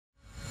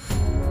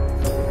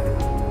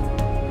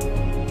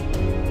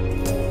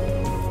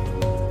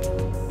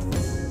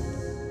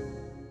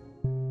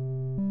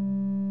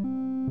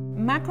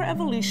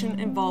macroevolution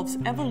involves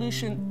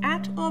evolution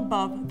at or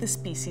above the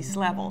species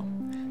level.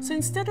 So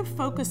instead of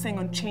focusing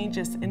on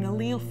changes in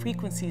allele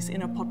frequencies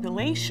in a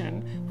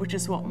population, which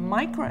is what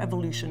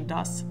microevolution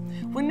does,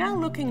 we're now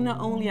looking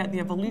not only at the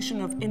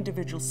evolution of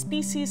individual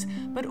species,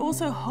 but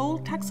also whole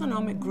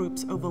taxonomic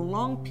groups over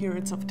long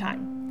periods of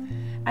time.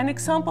 An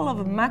example of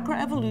a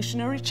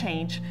macroevolutionary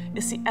change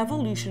is the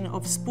evolution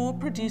of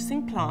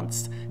spore-producing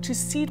plants to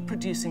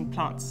seed-producing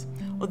plants,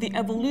 or the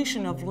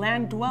evolution of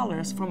land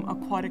dwellers from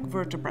aquatic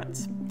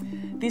vertebrates.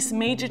 These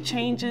major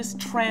changes,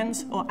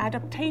 trends, or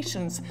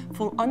adaptations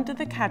fall under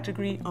the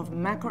category of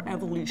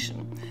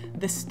macroevolution,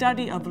 the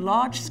study of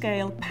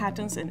large-scale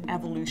patterns in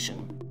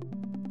evolution.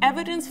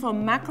 Evidence for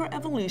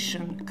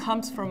macroevolution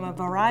comes from a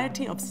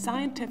variety of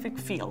scientific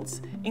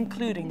fields,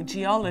 including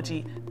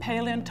geology,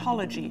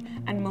 paleontology,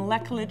 and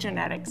molecular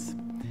genetics.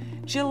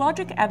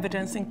 Geologic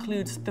evidence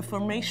includes the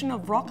formation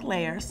of rock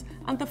layers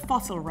and the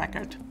fossil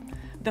record.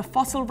 The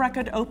fossil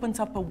record opens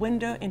up a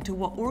window into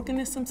what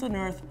organisms on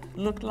Earth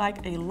looked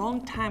like a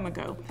long time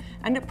ago,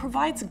 and it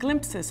provides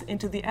glimpses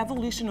into the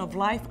evolution of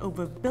life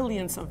over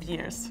billions of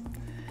years.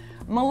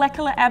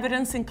 Molecular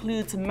evidence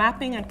includes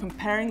mapping and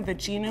comparing the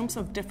genomes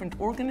of different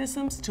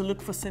organisms to look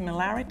for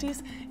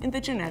similarities in the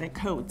genetic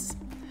codes.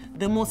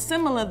 The more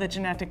similar the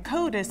genetic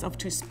code is of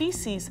two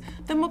species,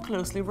 the more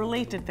closely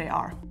related they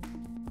are.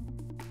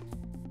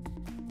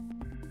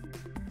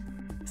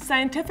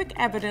 Scientific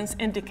evidence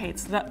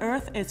indicates that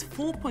Earth is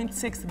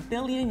 4.6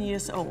 billion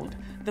years old.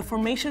 The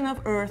formation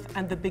of Earth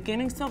and the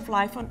beginnings of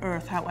life on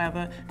Earth,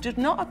 however, did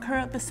not occur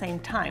at the same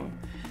time.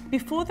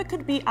 Before there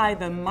could be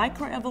either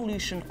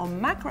microevolution or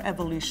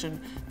macroevolution,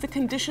 the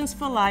conditions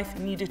for life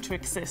needed to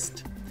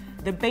exist.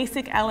 The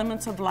basic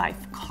elements of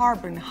life,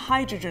 carbon,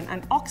 hydrogen,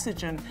 and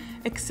oxygen,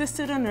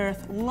 existed on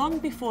Earth long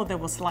before there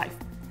was life.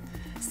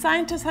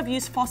 Scientists have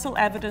used fossil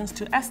evidence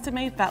to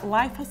estimate that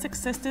life has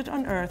existed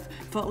on Earth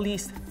for at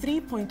least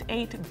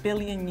 3.8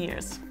 billion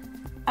years.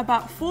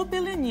 About 4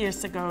 billion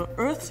years ago,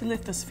 Earth's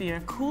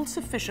lithosphere cooled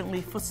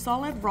sufficiently for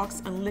solid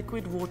rocks and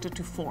liquid water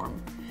to form.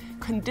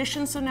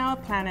 Conditions on our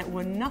planet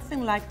were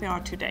nothing like they are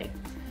today.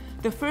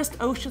 The first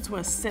oceans were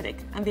acidic,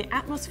 and the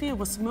atmosphere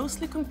was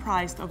mostly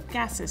comprised of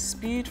gases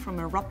spewed from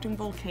erupting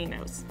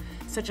volcanoes,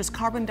 such as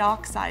carbon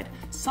dioxide,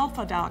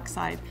 sulfur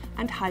dioxide,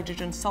 and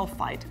hydrogen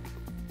sulfide.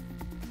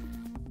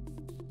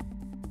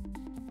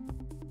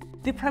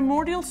 The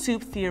primordial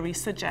soup theory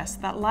suggests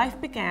that life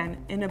began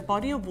in a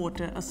body of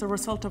water as a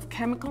result of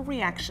chemical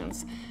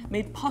reactions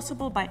made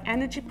possible by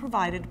energy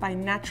provided by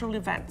natural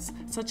events,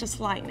 such as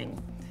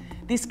lightning.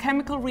 These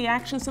chemical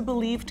reactions are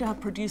believed to have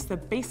produced the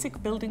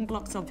basic building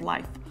blocks of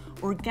life,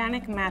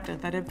 organic matter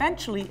that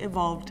eventually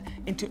evolved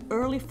into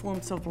early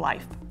forms of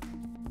life.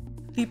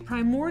 The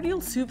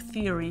primordial soup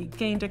theory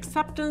gained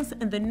acceptance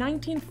in the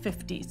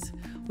 1950s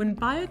when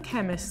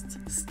biochemists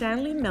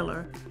Stanley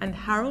Miller and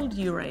Harold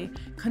Urey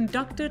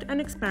conducted an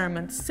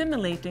experiment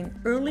simulating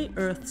early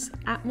Earth's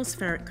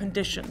atmospheric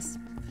conditions.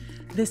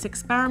 This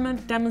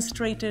experiment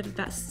demonstrated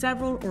that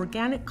several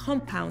organic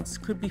compounds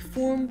could be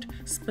formed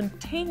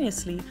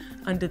spontaneously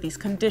under these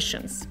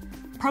conditions.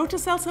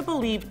 Protocells are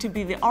believed to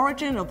be the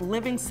origin of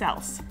living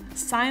cells.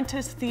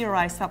 Scientists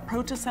theorize that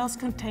protocells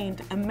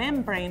contained a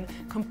membrane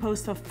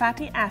composed of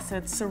fatty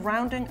acids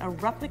surrounding a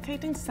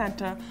replicating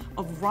center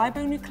of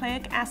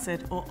ribonucleic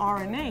acid, or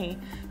RNA,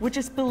 which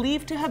is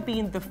believed to have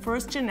been the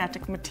first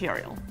genetic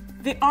material.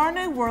 The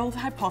RNA world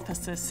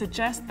hypothesis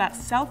suggests that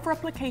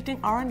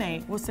self-replicating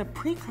RNA was a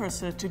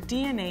precursor to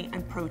DNA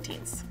and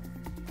proteins.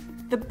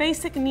 The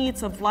basic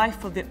needs of life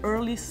for the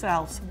early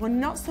cells were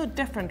not so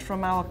different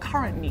from our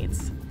current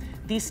needs.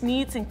 These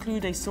needs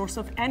include a source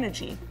of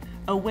energy,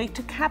 a way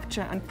to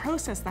capture and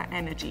process that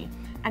energy,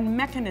 and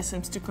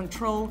mechanisms to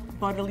control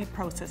bodily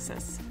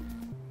processes.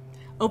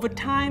 Over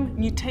time,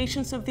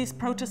 mutations of these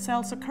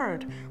protocells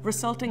occurred,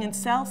 resulting in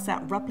cells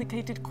that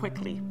replicated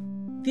quickly.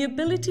 The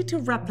ability to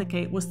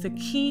replicate was the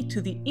key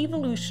to the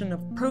evolution of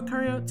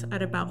prokaryotes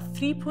at about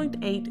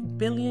 3.8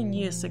 billion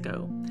years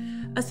ago,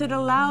 as it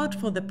allowed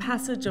for the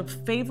passage of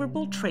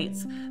favorable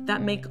traits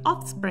that make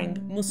offspring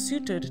more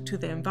suited to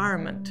the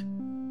environment.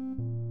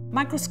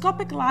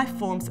 Microscopic life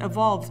forms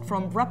evolved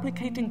from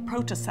replicating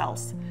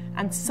protocells,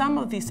 and some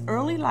of these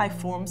early life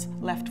forms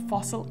left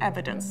fossil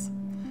evidence.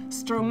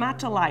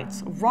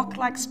 Stromatolites,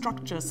 rock-like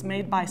structures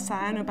made by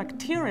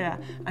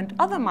cyanobacteria and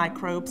other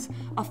microbes,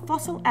 are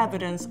fossil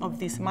evidence of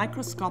these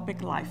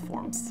microscopic life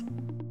forms.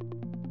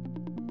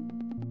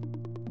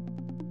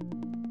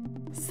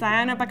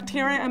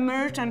 Cyanobacteria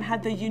emerged and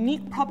had the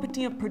unique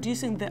property of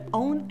producing their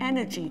own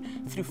energy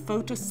through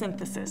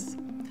photosynthesis.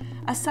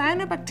 As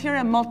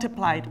cyanobacteria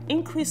multiplied,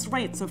 increased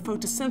rates of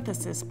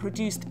photosynthesis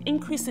produced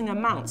increasing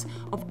amounts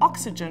of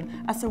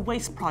oxygen as a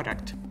waste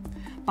product.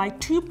 By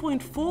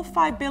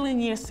 2.45 billion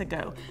years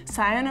ago,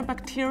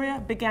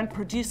 cyanobacteria began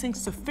producing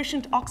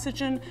sufficient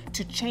oxygen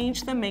to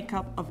change the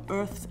makeup of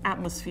Earth's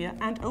atmosphere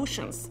and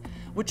oceans,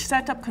 which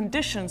set up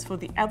conditions for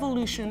the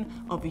evolution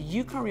of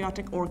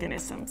eukaryotic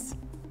organisms.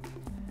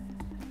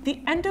 The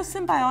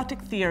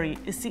endosymbiotic theory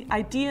is the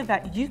idea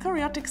that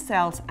eukaryotic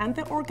cells and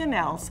their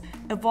organelles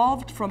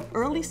evolved from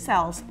early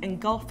cells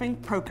engulfing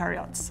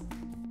prokaryotes.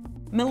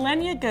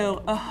 Millennia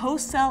ago, a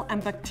host cell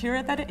and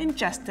bacteria that it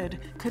ingested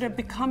could have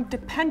become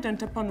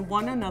dependent upon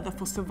one another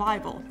for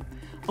survival.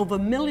 Over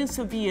millions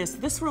of years,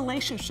 this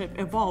relationship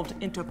evolved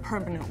into a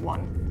permanent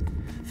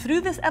one.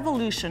 Through this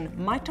evolution,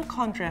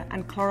 mitochondria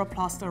and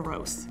chloroplasts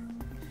arose.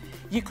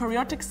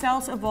 Eukaryotic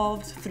cells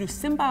evolved through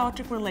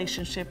symbiotic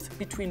relationships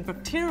between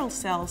bacterial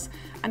cells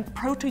and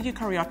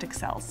proto-eukaryotic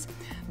cells.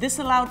 This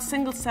allowed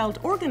single-celled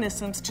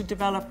organisms to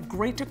develop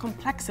greater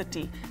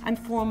complexity and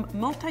form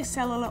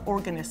multicellular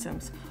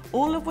organisms,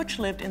 all of which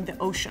lived in the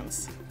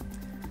oceans.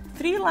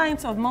 3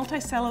 lines of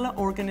multicellular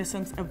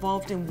organisms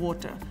evolved in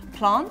water: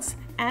 plants,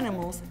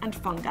 animals, and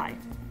fungi.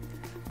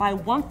 By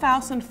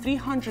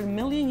 1,300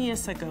 million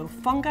years ago,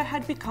 fungi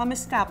had become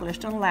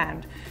established on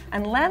land,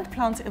 and land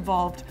plants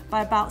evolved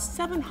by about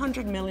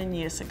 700 million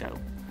years ago.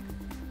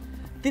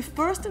 The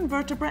first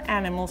invertebrate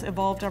animals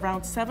evolved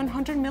around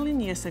 700 million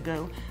years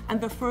ago, and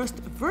the first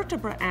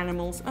vertebrate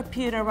animals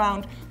appeared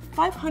around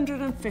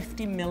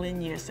 550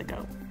 million years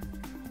ago.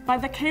 By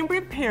the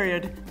Cambrian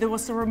period, there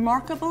was a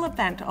remarkable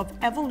event of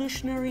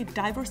evolutionary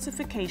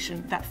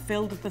diversification that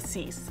filled the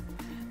seas.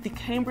 The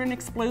Cambrian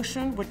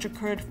explosion, which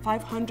occurred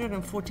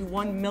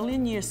 541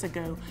 million years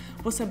ago,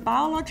 was a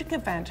biologic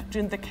event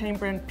during the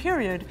Cambrian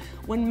period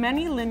when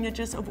many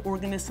lineages of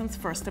organisms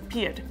first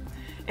appeared.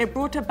 It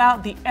brought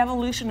about the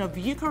evolution of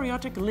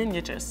eukaryotic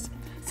lineages,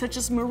 such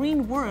as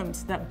marine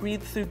worms that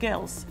breathe through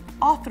gills,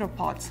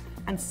 arthropods,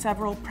 and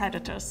several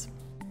predators.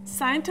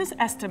 Scientists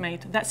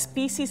estimate that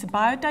species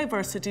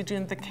biodiversity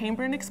during the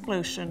Cambrian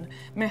explosion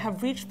may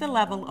have reached the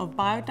level of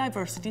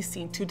biodiversity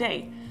seen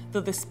today, though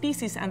the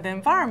species and the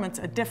environments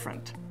are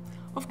different.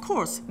 Of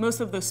course, most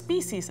of those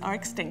species are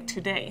extinct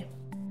today.